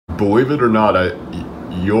believe it or not,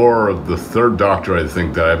 you're the third doctor I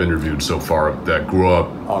think that I've interviewed so far that grew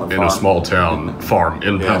up in a small town farm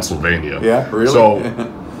in Pennsylvania. Yeah, really? So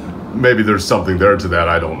maybe there's something there to that,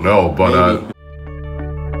 I don't know. But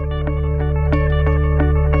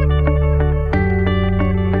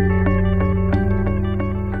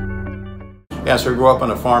yeah, so I grew up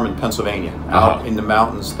on a farm in Pennsylvania, out in the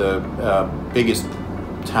mountains. The biggest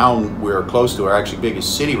town we're close to, or actually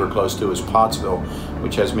biggest city we're close to, is Pottsville,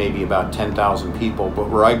 which has maybe about 10,000 people.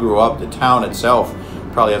 But where I grew up, the town itself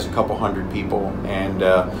probably has a couple hundred people, and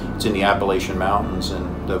it's in the Appalachian Mountains,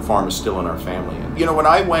 and the farm is still in our family. You know, when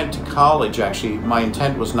I went to college, actually, my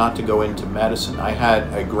intent was not to go into medicine. I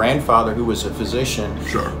had a grandfather who was a physician,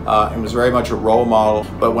 and was very much a role model.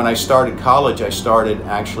 But when I started college, I started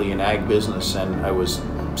actually in ag business, and I was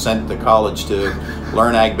sent to college to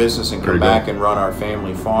learn ag business and come back and run our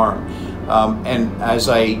family farm. And as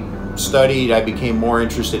I studied, I became more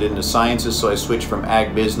interested in the sciences, so I switched from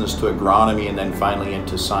ag business to agronomy and then finally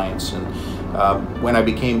into science. And when I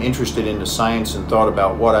became interested in the science and thought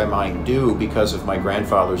about what I might do because of my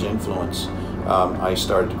grandfather's influence, I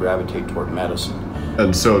started to gravitate toward medicine.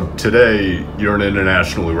 And so today you're an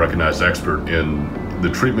internationally recognized expert in the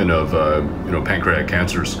treatment of pancreatic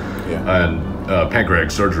cancers and pancreatic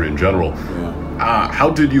surgery in general. How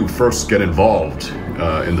did you first get involved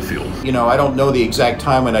in the field? You know, I don't know the exact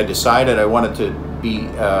time when I decided I wanted to be,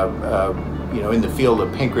 in the field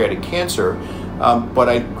of pancreatic cancer, but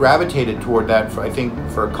I gravitated toward that, I think,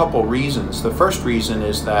 for a couple reasons. The first reason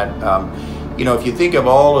is that, if you think of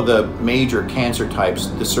all of the major cancer types,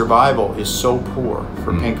 the survival is so poor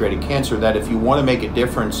for pancreatic cancer that if you want to make a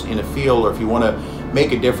difference in a field, or if you want to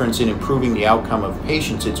make a difference in improving the outcome of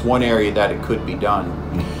patients, it's one area that it could be done.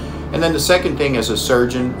 And then the second thing, as a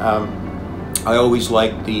surgeon, I always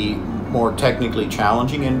like the more technically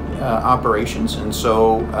challenging operations, and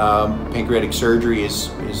so pancreatic surgery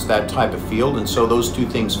is that type of field, and so those two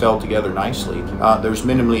things fell together nicely. There's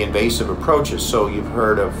minimally invasive approaches, so you've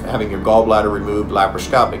heard of having your gallbladder removed,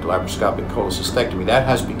 laparoscopic cholecystectomy. That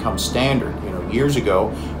has become standard. Years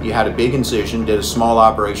ago, you had a big incision, did a small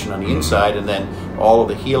operation on the inside, and then all of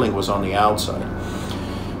the healing was on the outside.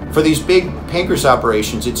 For these big pancreas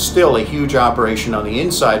operations, it's still a huge operation on the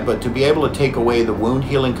inside, but to be able to take away the wound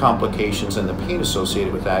healing complications and the pain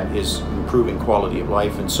associated with that is improving quality of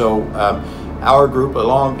life. And so our group,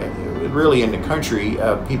 really in the country,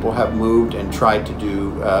 people have moved and tried to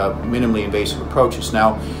do minimally invasive approaches.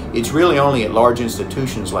 Now, it's really only at large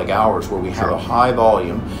institutions like ours, where we have a high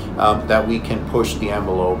volume, that we can push the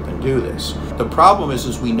envelope and do this. The problem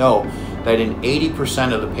is we know that in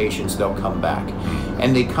 80% of the patients, they'll come back.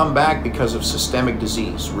 And they come back because of systemic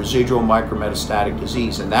disease, residual micrometastatic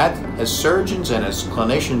disease. And that, as surgeons and as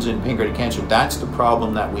clinicians in pancreatic cancer, that's the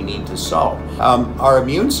problem that we need to solve. Our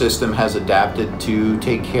immune system has adapted to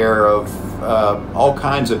take care of all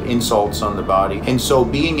kinds of insults on the body. And so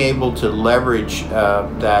being able to leverage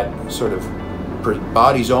that sort of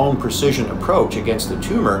body's own precision approach against the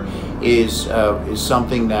tumor is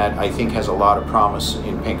something that I think has a lot of promise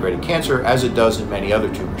in pancreatic cancer, as it does in many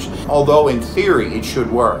other tumors. Although in theory it should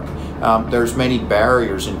work, there's many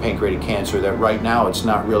barriers in pancreatic cancer that right now it's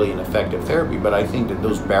not really an effective therapy, but I think that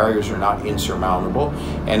those barriers are not insurmountable.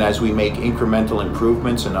 And as we make incremental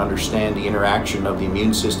improvements and understand the interaction of the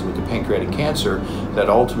immune system with the pancreatic cancer, that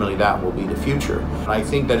ultimately that will be the future. And I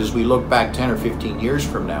think that as we look back 10 or 15 years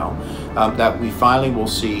from now, that we finally will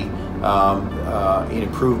see an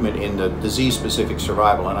improvement in the disease-specific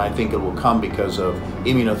survival, and I think it will come because of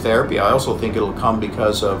immunotherapy. I also think it will come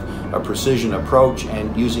because of a precision approach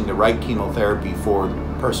and using the right chemotherapy for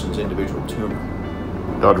the person's individual tumor.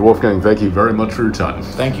 Dr. Wolfgang, thank you very much for your time.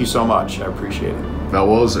 Thank you so much. I appreciate it. That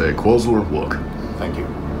was a CLOSLER look. Thank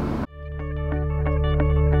you.